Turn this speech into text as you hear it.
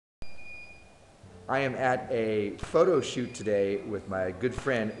I am at a photo shoot today with my good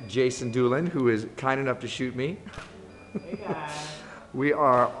friend Jason Dulin, who is kind enough to shoot me. Hey guys. We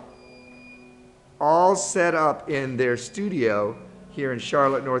are all set up in their studio here in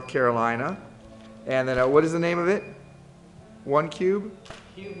Charlotte, North Carolina. And then what is the name of it? One Cube?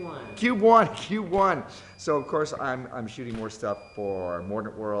 Cube one. Cube one, Cube one. So of course I'm shooting more stuff for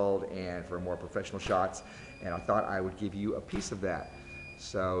Mordant World and for more professional shots, and I thought I would give you a piece of that.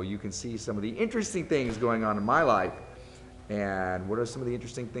 So you can see some of the interesting things going on in my life, and what are some of the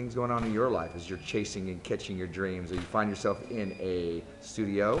interesting things going on in your life as you're chasing and catching your dreams, or you find yourself in a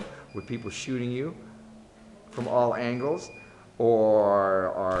studio with people shooting you from all angles, or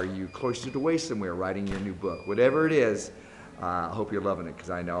are you cloistered away somewhere writing your new book? Whatever it is, I hope you're loving it, because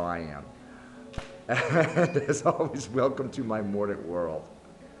I know I am. And as always, welcome to my Mordant World.